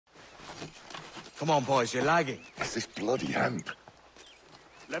Come on, boys, you're lagging. It's this bloody hemp.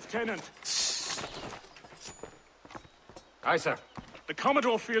 Lieutenant. Aye, sir. The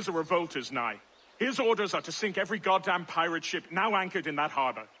Commodore fears a revolt is nigh. His orders are to sink every goddamn pirate ship now anchored in that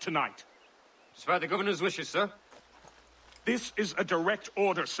harbor, tonight. It's by the governor's wishes, sir. This is a direct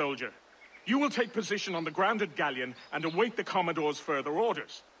order, soldier. You will take position on the grounded galleon and await the Commodore's further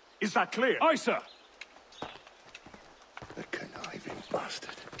orders. Is that clear? Aye, sir. The conniving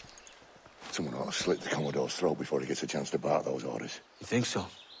bastard. Someone ought to slit the Commodore's throat before he gets a chance to bark those orders. You think so?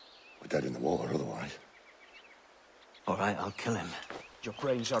 We're dead in the water otherwise. All right, I'll kill him. Your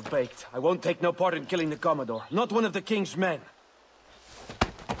brains are baked. I won't take no part in killing the Commodore. Not one of the King's men.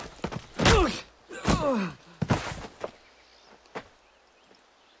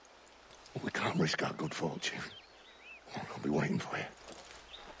 We can't risk our good fortune. I'll be waiting for you.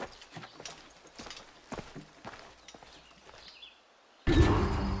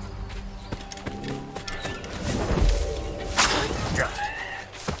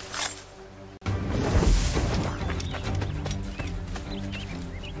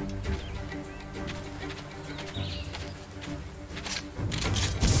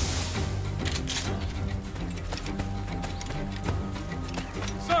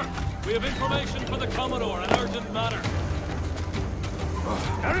 We have information for the Commodore, an urgent matter.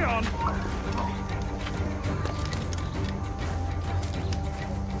 Carry on!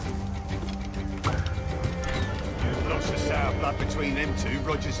 Lots of sour blood between them two,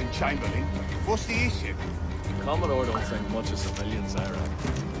 Rogers and Chamberlaine. What's the issue? The Commodore don't think much of civilians, I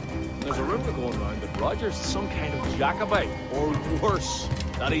reckon. There's a rumour going around that Rogers is some kind of Jacobite, or worse,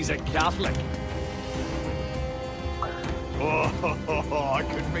 that he's a Catholic. Oh, I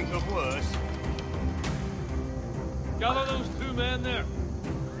could think of worse. Gather those two men there.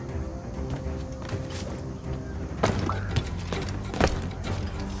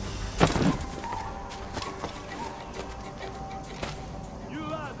 You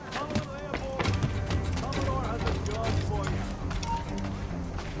lads, come on way aboard. Commodore has a job for you.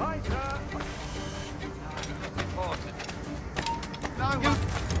 Hi, sir.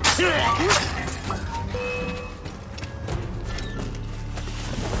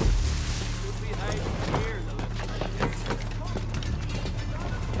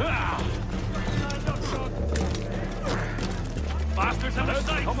 Bastards in the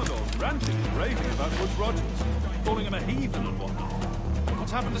sight! Commodore ranting and raving about Woods Rogers, calling him a heathen and whatnot.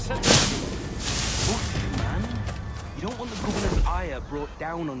 What's happened to Sedgwick? Bullshit, man. You don't want the governor's ire brought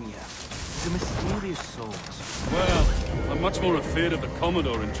down on you. He's a mysterious soul. Well, I'm much more afraid of the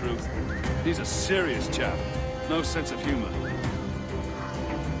Commodore, in truth. He's a serious chap. No sense of humor.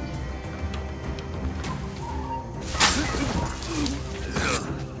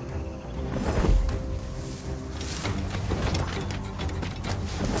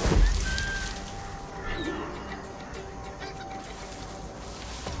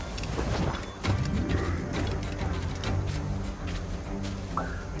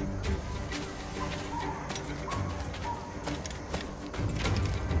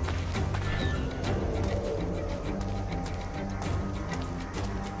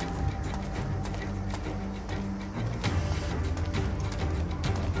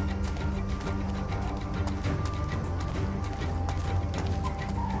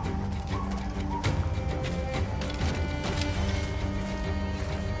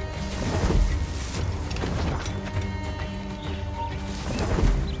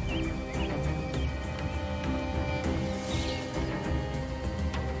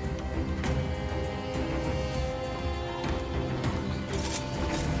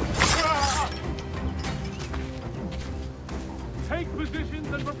 Take positions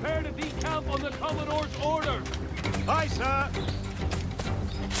and prepare to decamp on the Commodore's orders. Hi, sir.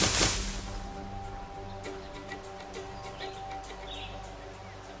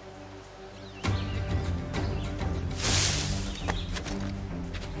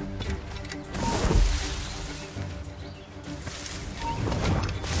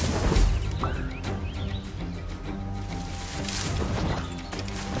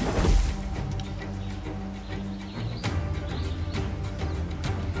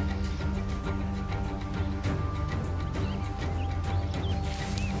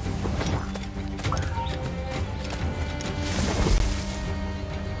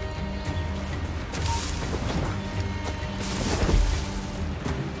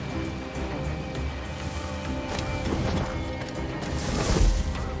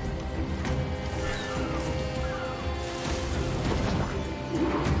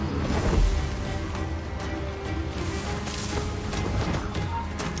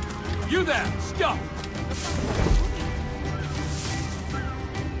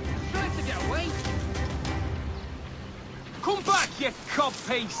 you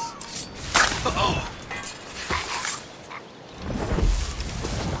codpiece!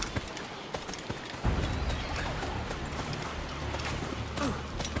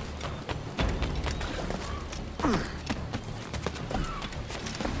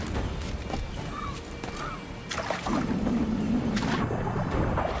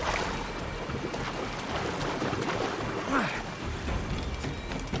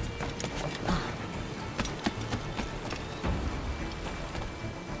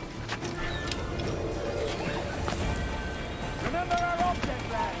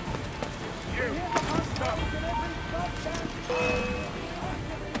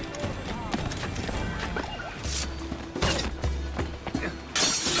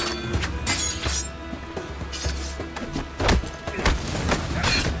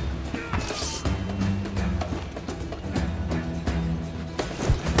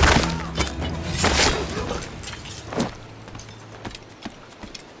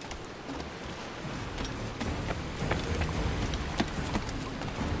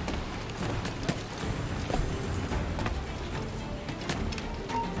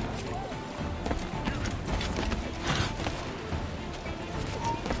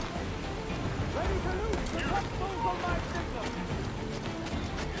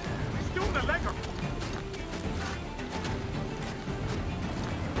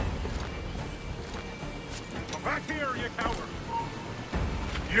 Back here, you coward!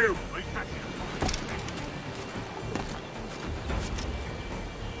 You! I catch you!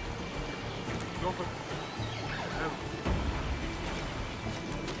 Go for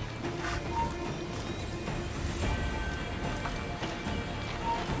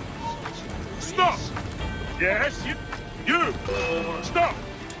Stop! Yes, you! Stop!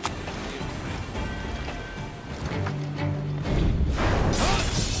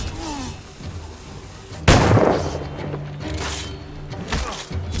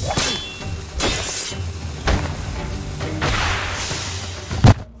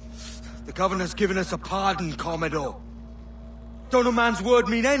 The governor's given us a pardon, Commodore. Don't a man's word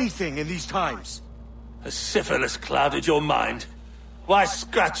mean anything in these times? Has syphilis clouded your mind? Why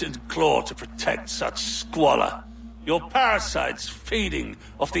scratch and claw to protect such squalor? Your parasites feeding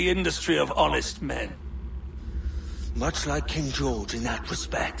off the industry of honest men. Much like King George in that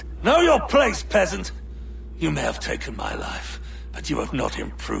respect. Know your place, peasant! You may have taken my life, but you have not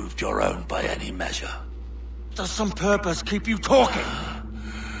improved your own by any measure. Does some purpose keep you talking?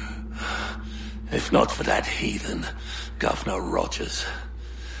 If not for that heathen, Governor Rogers,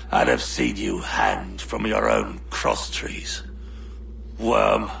 I'd have seen you hanged from your own cross trees.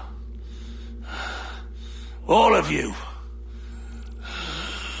 Worm. All of you